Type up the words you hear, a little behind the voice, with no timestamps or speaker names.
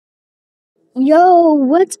Yo,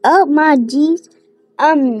 what's up, my G's?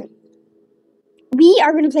 We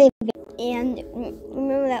are gonna play a video. And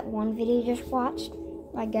remember that one video you just watched?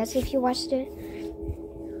 I guess if you watched it,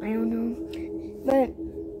 I don't know. But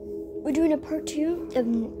we're doing a part 2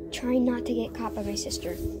 of trying not to get caught by my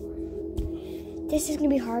sister. This is gonna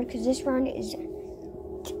be hard because this round is.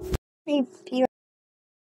 Hey, Peter.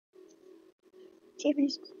 See if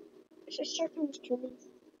his sister comes to me.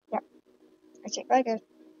 Yep. I say bye, guys.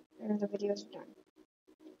 And the video is done.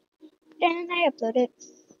 Then I upload it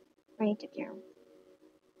on YouTube channel.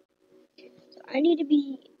 So I need to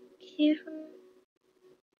be careful.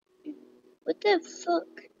 What the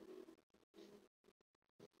fuck?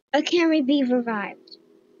 Can we be revived?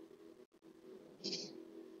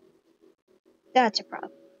 That's a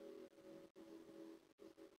problem.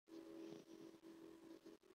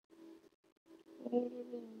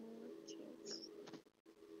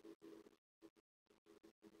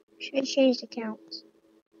 Should have changed accounts.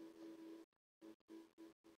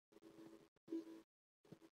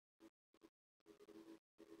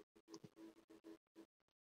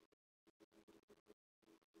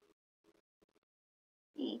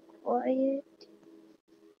 Be quiet.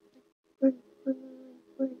 Run.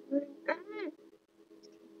 Ah!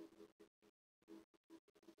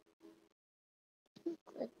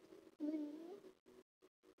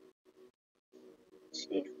 See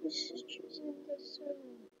if my sister's in this room.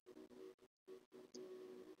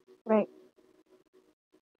 Right.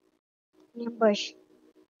 Ambush.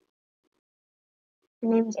 Her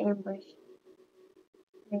name's Ambush.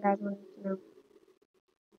 You guys wanted to know.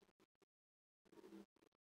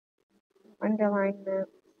 Underline that.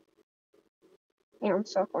 Yeah, I'm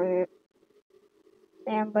circling it.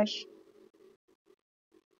 Ambush.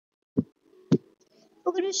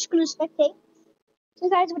 We're just gonna spectate. So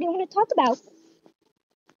guys, what do you want to talk about?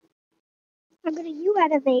 I'm gonna you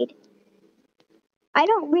at evade. I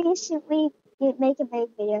don't recently make a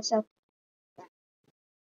vague video, so.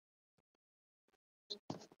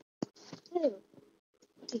 Ooh.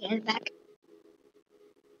 To get it back.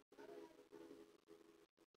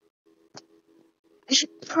 I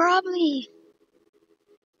should probably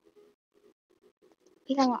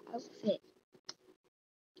pick out an outfit.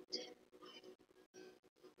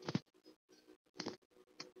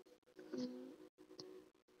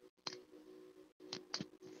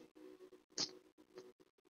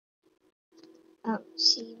 Oh,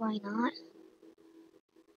 see, why not?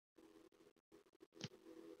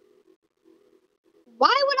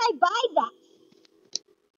 Why would I buy that?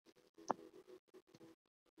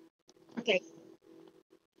 Okay.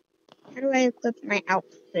 How do I equip my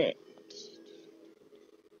outfit?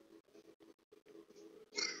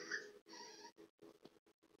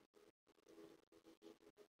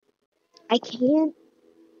 I can't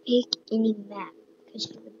pick any map because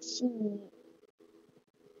she would see me.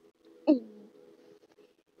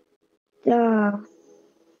 And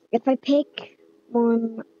if I pick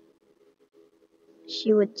one,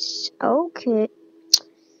 she would. Okay.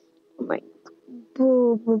 Oh my.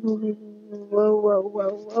 Whoa, whoa, whoa, whoa, whoa,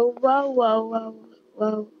 whoa, whoa, whoa,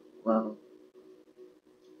 whoa, whoa.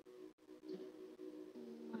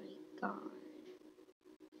 Oh my god.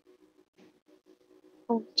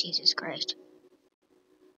 Oh, Jesus Christ.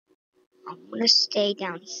 I'm gonna stay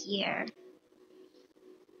down here.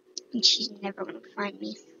 And she's never gonna find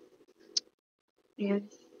me. Man.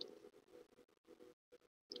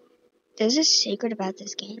 There's a secret about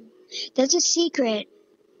this game. There's a secret.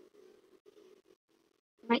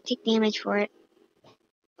 I might take damage for it.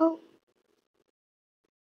 Oh.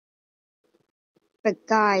 But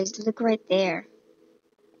guys, look right there.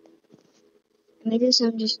 Maybe this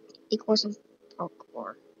one just equals some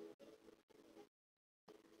parkour.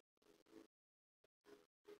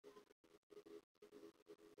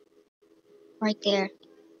 Right there.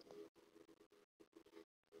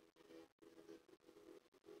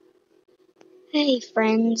 Hey,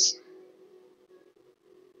 friends.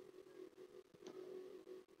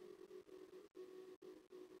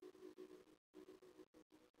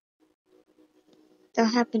 They'll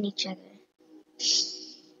happen each other.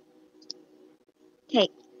 Okay.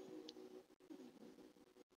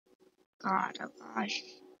 God, oh gosh.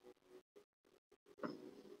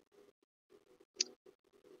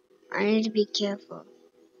 I need to be careful.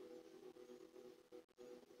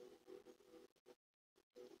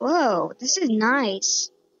 Whoa, this is nice.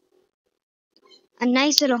 A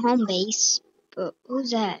nice little home base. But who's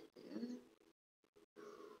that?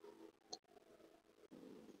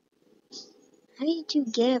 How did you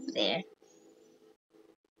get up there?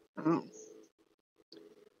 Oh.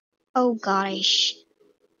 Oh gosh.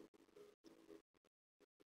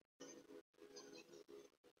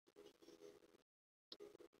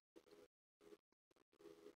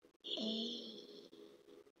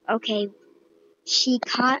 Okay, she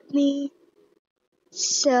caught me.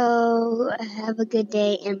 So have a good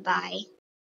day and bye.